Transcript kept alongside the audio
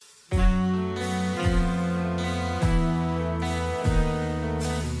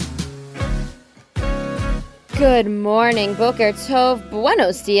Good morning, Boker Tov,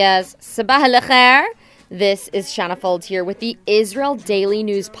 buenos dias, sabah al-khair. This is Shanna Fold here with the Israel Daily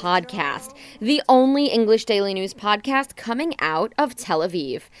News Podcast, the only English daily news podcast coming out of Tel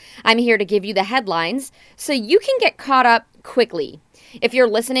Aviv. I'm here to give you the headlines so you can get caught up quickly. If you're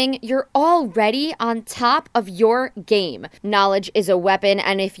listening, you're already on top of your game. Knowledge is a weapon,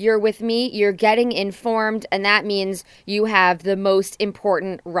 and if you're with me, you're getting informed, and that means you have the most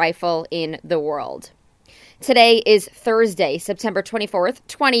important rifle in the world. Today is Thursday, September 24th,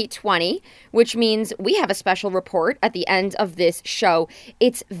 2020, which means we have a special report at the end of this show.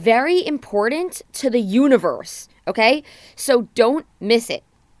 It's very important to the universe, okay? So don't miss it.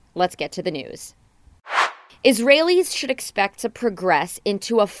 Let's get to the news. Israelis should expect to progress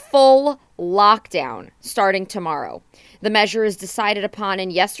into a full lockdown starting tomorrow. The measures decided upon in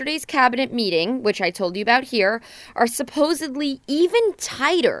yesterday's cabinet meeting, which I told you about here, are supposedly even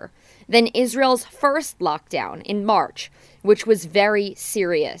tighter than Israel's first lockdown in March, which was very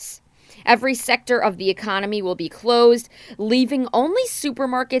serious. Every sector of the economy will be closed, leaving only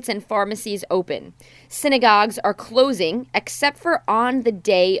supermarkets and pharmacies open. Synagogues are closing, except for on the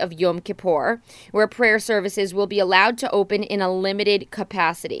day of Yom Kippur, where prayer services will be allowed to open in a limited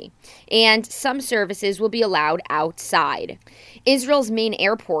capacity, and some services will be allowed outside. Israel's main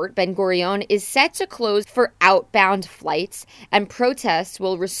airport, Ben Gurion, is set to close for outbound flights, and protests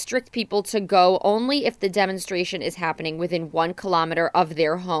will restrict people to go only if the demonstration is happening within 1 kilometer of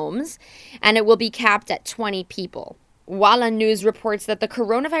their homes, and it will be capped at 20 people. Walla News reports that the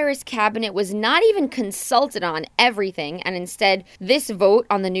coronavirus cabinet was not even consulted on everything, and instead, this vote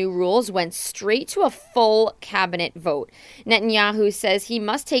on the new rules went straight to a full cabinet vote. Netanyahu says he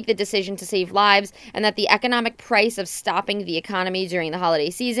must take the decision to save lives and that the economic price of stopping the economy during the holiday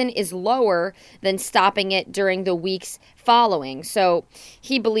season is lower than stopping it during the weeks following. So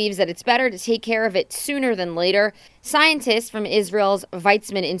he believes that it's better to take care of it sooner than later. Scientists from Israel's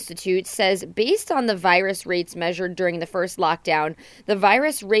Weizmann Institute says based on the virus rates measured during the first lockdown, the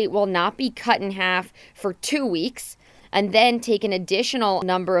virus rate will not be cut in half for 2 weeks and then take an additional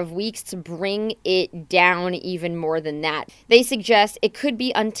number of weeks to bring it down even more than that. They suggest it could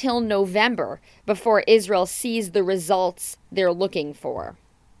be until November before Israel sees the results they're looking for.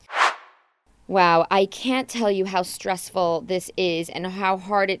 Wow, I can't tell you how stressful this is and how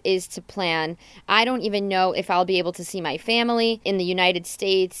hard it is to plan. I don't even know if I'll be able to see my family in the United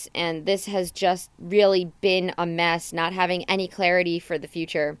States, and this has just really been a mess, not having any clarity for the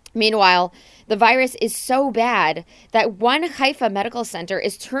future. Meanwhile, the virus is so bad that one Haifa medical center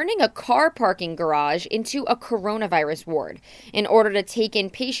is turning a car parking garage into a coronavirus ward in order to take in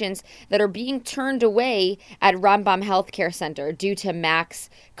patients that are being turned away at Rambam Healthcare Center due to max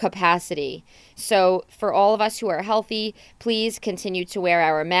capacity. So for all of us who are healthy, please continue to wear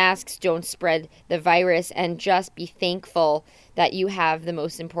our masks, don't spread the virus, and just be thankful that you have the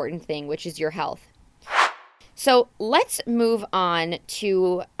most important thing, which is your health. So let's move on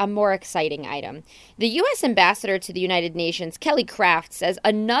to a more exciting item. The U.S. ambassador to the United Nations, Kelly Craft, says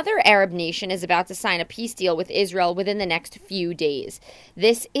another Arab nation is about to sign a peace deal with Israel within the next few days.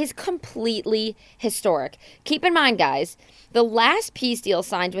 This is completely historic. Keep in mind, guys, the last peace deal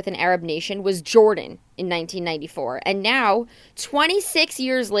signed with an Arab nation was Jordan in 1994. And now, 26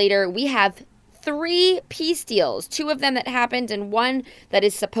 years later, we have 3 peace deals, 2 of them that happened and 1 that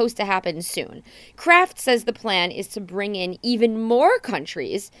is supposed to happen soon. Kraft says the plan is to bring in even more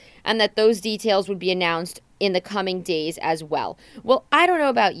countries and that those details would be announced in the coming days as well. Well, I don't know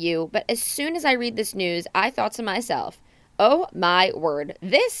about you, but as soon as I read this news, I thought to myself, oh my word,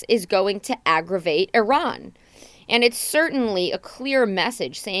 this is going to aggravate Iran. And it's certainly a clear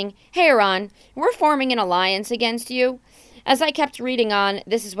message saying, hey, Iran, we're forming an alliance against you. As I kept reading on,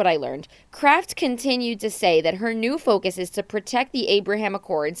 this is what I learned. Kraft continued to say that her new focus is to protect the Abraham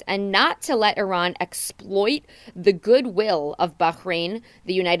Accords and not to let Iran exploit the goodwill of Bahrain,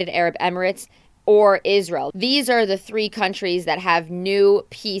 the United Arab Emirates, or Israel. These are the 3 countries that have new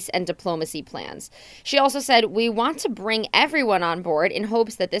peace and diplomacy plans. She also said, we want to bring everyone on board in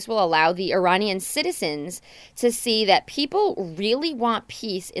hopes that this will allow the Iranian citizens to see that people really want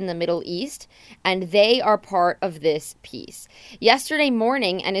peace in the Middle East, and they are part of this peace. Yesterday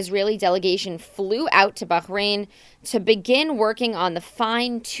morning, an Israeli delegation flew out to Bahrain to begin working on the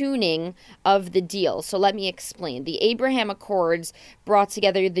fine-tuning of the deal. So let me explain. The Abraham Accords brought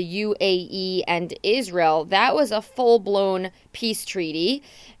together the UAE and Israel. That was a full-blown peace treaty.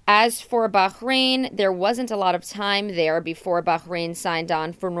 As for Bahrain, there wasn't a lot of time there before Bahrain signed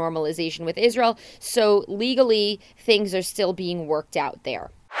on for normalization with Israel. So legally, things are still being worked out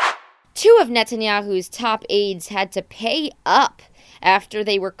there. Two of Netanyahu's top aides had to pay up after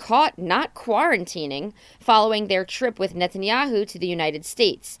they were caught not quarantining following their trip with Netanyahu to the United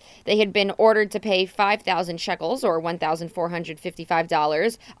States. They had been ordered to pay 5,000 shekels, or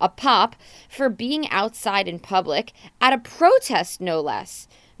 $1,455, a pop for being outside in public at a protest, no less,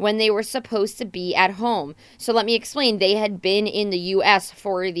 when they were supposed to be at home. So let me explain. They had been in the U.S.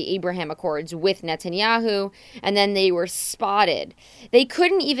 for the Abraham Accords with Netanyahu, and then they were spotted. They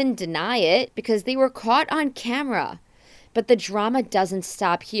couldn't even deny it because they were caught on camera. But the drama doesn't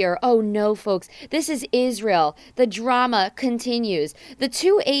stop here. Oh no, folks. This is Israel. The drama continues. The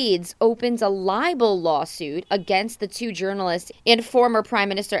two aides opened a libel lawsuit against the two journalists and former Prime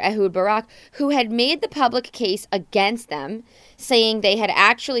Minister Ehud Barak, who had made the public case against them, saying they had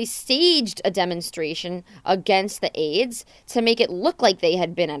actually staged a demonstration against the aides to make it look like they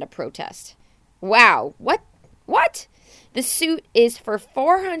had been at a protest. Wow. What? The suit is for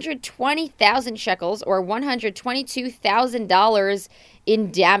 420,000 shekels, or $122,000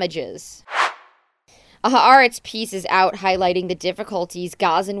 in damages. A Haaretz piece is out highlighting the difficulties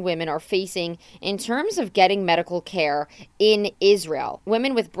Gazan women are facing in terms of getting medical care in Israel.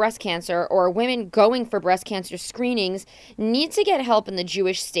 Women with breast cancer or women going for breast cancer screenings need to get help in the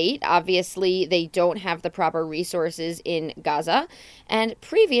Jewish state. Obviously, they don't have the proper resources in Gaza. And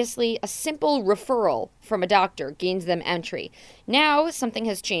previously, a simple referral from a doctor gains them entry. Now, something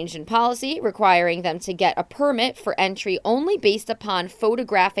has changed in policy, requiring them to get a permit for entry only based upon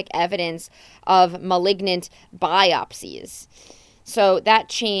photographic evidence of malignant biopsies. So that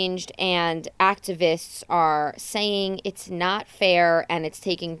changed, and activists are saying it's not fair and it's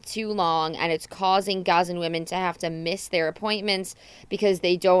taking too long, and it's causing Gazan women to have to miss their appointments because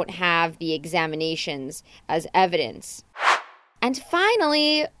they don't have the examinations as evidence. And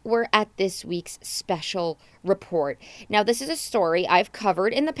finally, we're at this week's special report. Now, this is a story I've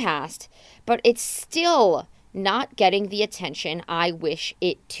covered in the past, but it's still not getting the attention I wish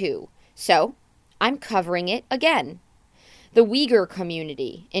it to. So, I'm covering it again. The Uyghur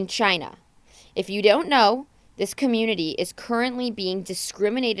community in China. If you don't know, this community is currently being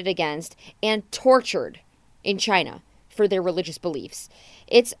discriminated against and tortured in China for their religious beliefs.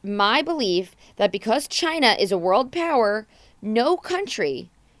 It's my belief that because China is a world power, no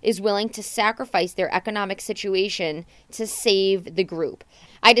country is willing to sacrifice their economic situation to save the group.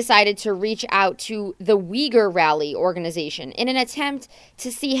 I decided to reach out to the Uyghur Rally organization in an attempt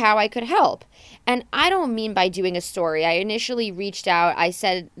to see how I could help. And I don't mean by doing a story. I initially reached out. I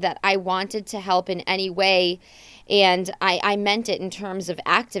said that I wanted to help in any way, and I meant it in terms of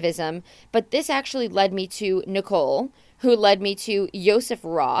activism. But this actually led me to Nicole, who led me to Yosef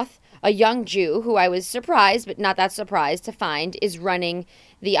Roth, a young Jew who I was surprised, but not that surprised, to find is running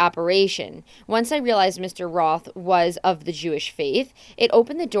the operation. Once I realized Mr. Roth was of the Jewish faith, it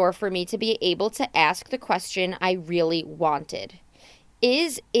opened the door for me to be able to ask the question I really wanted.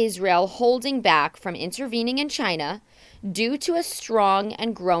 Is Israel holding back from intervening in China due to a strong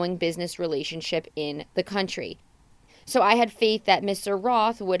and growing business relationship in the country? So I had faith that Mr.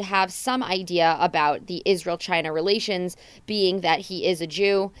 Roth would have some idea about the Israel-China relations, being that he is a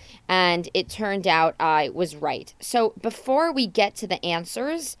Jew, and it turned out I was right. So before we get to the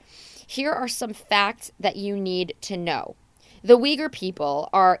answers, here are some facts that you need to know. The Uyghur people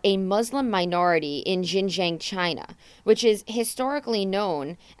are a Muslim minority in Xinjiang, China, which is historically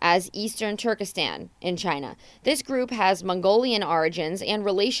known as Eastern Turkestan in China. This group has Mongolian origins and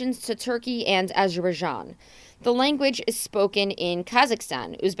relations to Turkey and Azerbaijan. The language is spoken in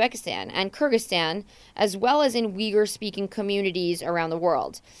Kazakhstan, Uzbekistan, and Kyrgyzstan, as well as in Uyghur-speaking communities around the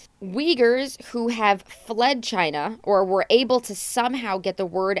world. Uyghurs who have fled China or were able to somehow get the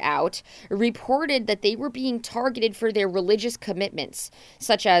word out reported that they were being targeted for their religious commitments,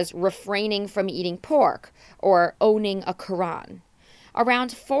 such as refraining from eating pork or owning a Quran.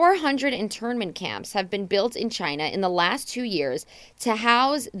 Around 400 internment camps have been built in China in the last 2 years to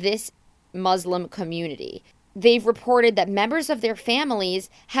house this Muslim community. They've reported that members of their families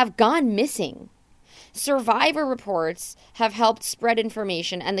have gone missing. Survivor reports have helped spread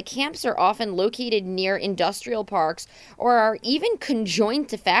information, and the camps are often located near industrial parks or are even conjoined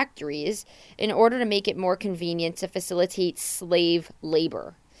to factories in order to make it more convenient to facilitate slave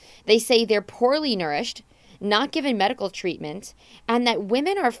labor. They say they're poorly nourished, not given medical treatment, and that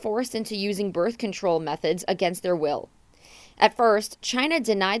women are forced into using birth control methods against their will. At first, China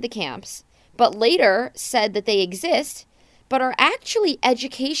denied the camps, but later said that they exist, but are actually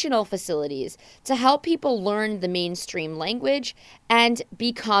educational facilities to help people learn the mainstream language and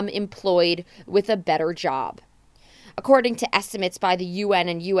become employed with a better job. According to estimates by the UN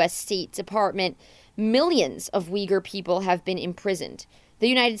and US State Department, millions of Uyghur people have been imprisoned. The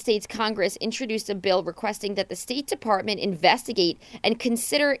United States Congress introduced a bill requesting that the State Department investigate and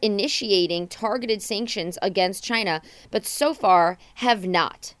consider initiating targeted sanctions against China, but so far have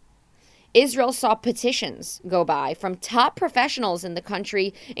not. Israel saw petitions go by from top professionals in the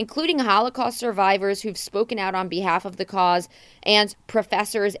country, including Holocaust survivors who've spoken out on behalf of the cause, and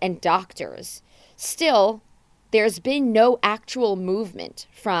professors and doctors. Still, there's been no actual movement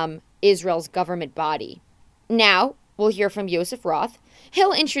from Israel's government body. Now, we'll hear from Yosef Roth.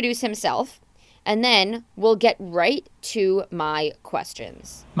 He'll introduce himself, and then we'll get right to my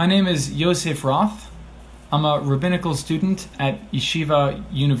questions. My name is Yosef Roth. I'm a rabbinical student at Yeshiva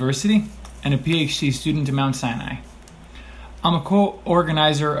University and a PhD student at Mount Sinai. I'm a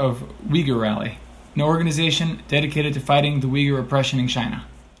co-organizer of Uyghur Rally, an organization dedicated to fighting the Uyghur oppression in China.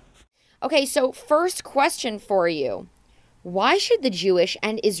 Okay, so first question for you. Why should the Jewish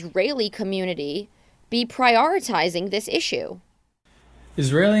and Israeli community be prioritizing this issue?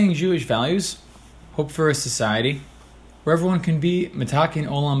 Israeli and Jewish values hope for a society where everyone can be metakin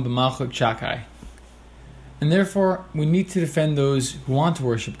olam b'malchut shakai. And therefore, we need to defend those who want to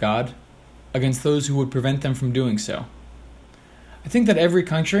worship God against those who would prevent them from doing so. I think that every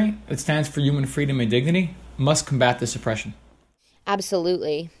country that stands for human freedom and dignity must combat this oppression.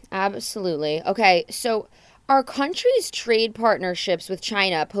 Absolutely. Absolutely. Okay, so are countries' trade partnerships with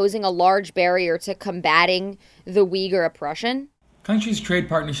China posing a large barrier to combating the Uyghur oppression? Countries' trade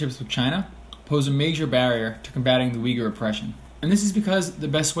partnerships with China pose a major barrier to combating the Uyghur oppression. And this is because the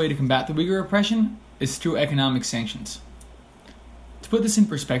best way to combat the Uyghur oppression is through economic sanctions. To put this in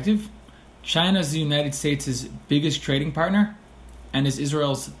perspective, China is the United States' biggest trading partner and is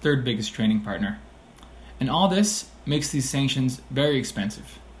Israel's third biggest trading partner. And all this makes these sanctions very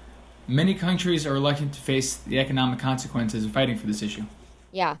expensive. Many countries are reluctant to face the economic consequences of fighting for this issue.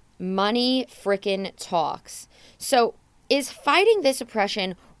 Yeah, money frickin' talks. So, is fighting this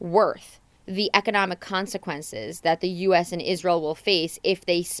oppression worth the economic consequences that the U.S. and Israel will face if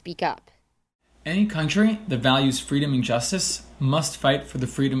they speak up? Any country that values freedom and justice must fight for the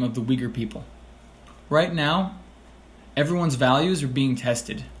freedom of the Uyghur people. Right now, everyone's values are being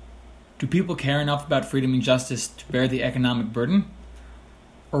tested. Do people care enough about freedom and justice to bear the economic burden?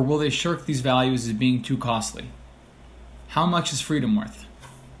 Or will they shirk these values as being too costly? How much is freedom worth?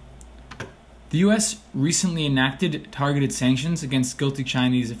 The U.S. recently enacted targeted sanctions against guilty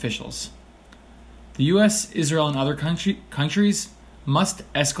Chinese officials. The U.S., Israel, and other countries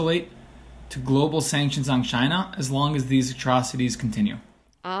must escalate to global sanctions on China as long as these atrocities continue.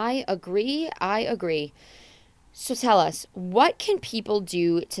 I agree. So tell us, what can people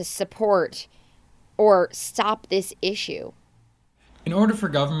do to support or stop this issue? In order for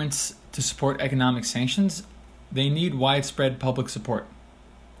governments to support economic sanctions, they need widespread public support.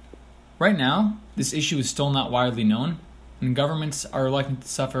 Right now, this issue is still not widely known, and governments are reluctant to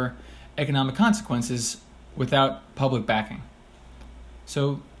suffer economic consequences without public backing.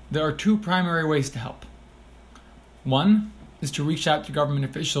 So, there are two primary ways to help. One is to reach out to government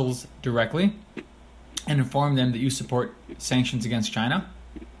officials directly and inform them that you support sanctions against China.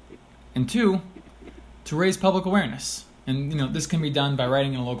 And two, to raise public awareness. And this can be done by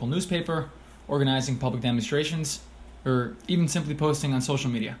writing in a local newspaper, organizing public demonstrations, or even simply posting on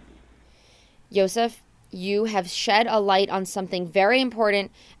social media. Yosef, you have shed a light on something very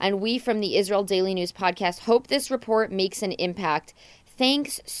important, and we from the Israel Daily News podcast hope this report makes an impact.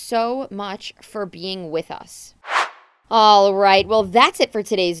 Thanks so much for being with us. All right, well, that's it for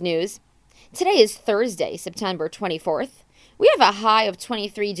today's news. Today is Thursday, September 24th. We have a high of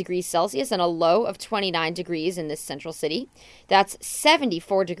 23 degrees Celsius and a low of 29 degrees in this central city. That's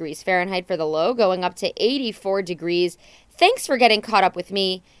 74 degrees Fahrenheit for the low, going up to 84 degrees. Thanks for getting caught up with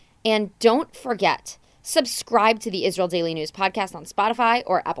me. And don't forget, subscribe to the Israel Daily News podcast on Spotify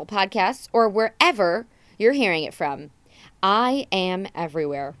or Apple Podcasts or wherever you're hearing it from. I am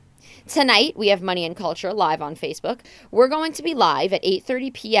everywhere. Tonight, we have Money and Culture live on Facebook. We're going to be live at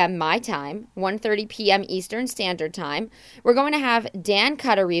 8:30 p.m. my time, 1:30 p.m. Eastern Standard Time. We're going to have Dan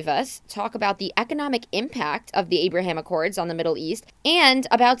Katarivas talk about the economic impact of the Abraham Accords on the Middle East and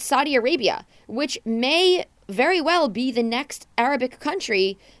about Saudi Arabia, which may very well be the next Arabic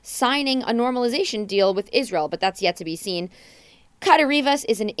country signing a normalization deal with Israel, but that's yet to be seen. Katarivas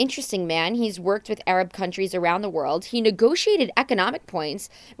is an interesting man. He's worked with Arab countries around the world. He negotiated economic points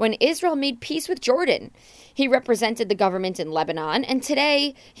when Israel made peace with Jordan. He represented the government in Lebanon, and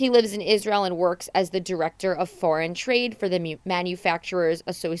today he lives in Israel and works as the director of foreign trade for the Manufacturers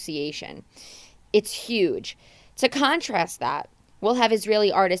Association. It's huge. To contrast that, we'll have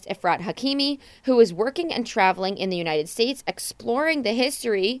Israeli artist Efrat Hakimi, who is working and traveling in the United States, exploring the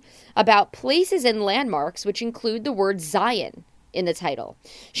history about places and landmarks which include the word Zion in the title.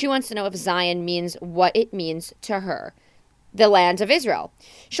 She wants to know if Zion means what it means to her, the land of Israel.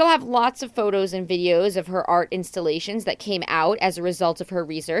 She'll have lots of photos and videos of her art installations that came out as a result of her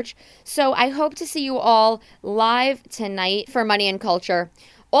research. So I hope to see you all live tonight for Money and Culture.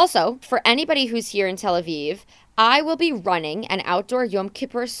 Also, for anybody who's here in Tel Aviv, I will be running an outdoor Yom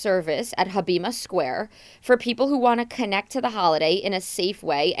Kippur service at Habima Square for people who want to connect to the holiday in a safe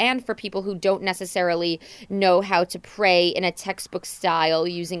way and for people who don't necessarily know how to pray in a textbook style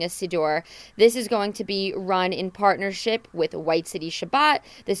using a siddur. This is going to be run in partnership with White City Shabbat.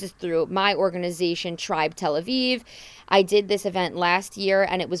 This is through my organization, Tribe Tel Aviv. I did this event last year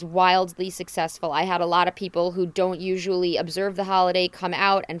and it was wildly successful. I had a lot of people who don't usually observe the holiday come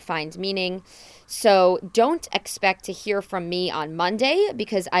out and find meaning. So don't expect to hear from me on Monday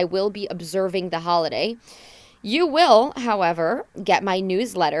because I will be observing the holiday. You will, however, get my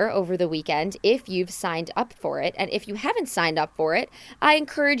newsletter over the weekend if you've signed up for it. And if you haven't signed up for it, I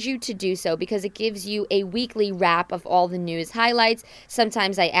encourage you to do so because it gives you a weekly wrap of all the news highlights.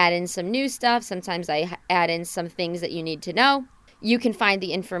 Sometimes I add in some new stuff. Sometimes I add in some things that you need to know. You can find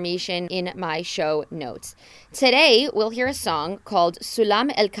the information in my show notes. Today, we'll hear a song called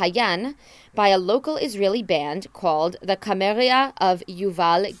Sulam El Kayan by a local Israeli band called the Kameria of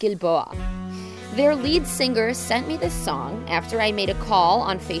Yuval Gilboa. Their lead singer sent me this song after I made a call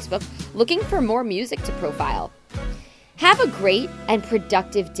on Facebook looking for more music to profile. Have a great and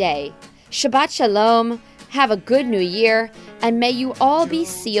productive day. Shabbat Shalom, have a good new year, and may you all be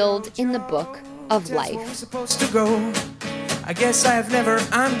sealed in the book of life. I guess I've never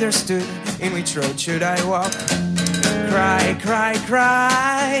understood in which road should I walk. Cry, cry,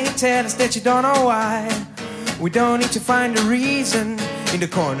 cry, tell us that you don't know why. We don't need to find a reason in the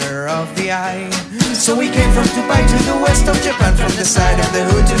corner of the eye. So we came from Dubai to the west of Japan, from the side of the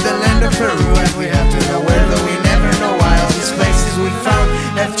hood to the land of Peru. And we have to know where, though we never know why. All these places we found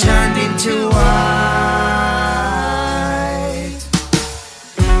have turned into white.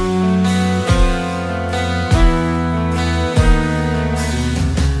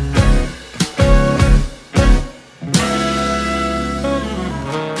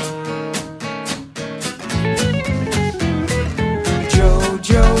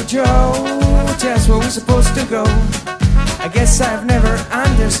 Joe, just where we're supposed to go. I guess I've never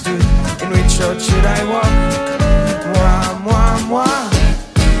understood in which road should I walk. Moi, moi, moi,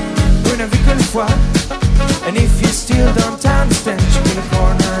 une vie qu'une fois. And if you still don't understand, you're in the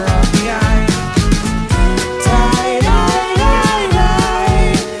corner of the eye. Tie, tie, tie,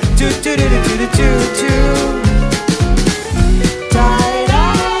 tie. Do, do, do, do, do, do, do.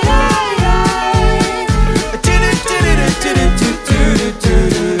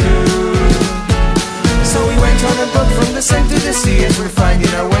 From the sun to the sea, as we're finding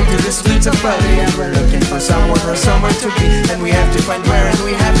our way to the streets of Bali, and we're looking for someone or somewhere to be, and we have to find where, and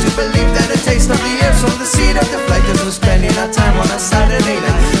we have to believe that a taste of the air from the seed of the flight as we're spending our time on a Saturday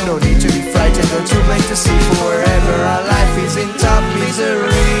night. No need to be frightened or too late to see, for wherever our life is in top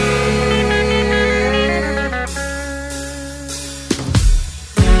misery.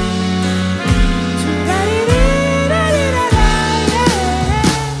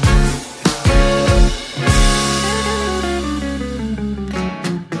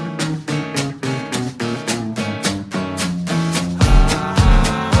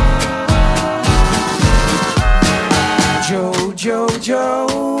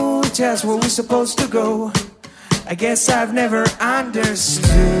 Joe, tell us where we're supposed to go. I guess I've never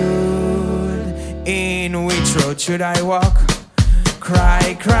understood in which road should I walk.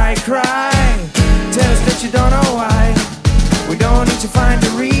 Cry, cry, cry, tell us that you don't know why. We don't need to find a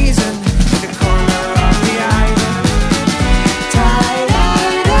reason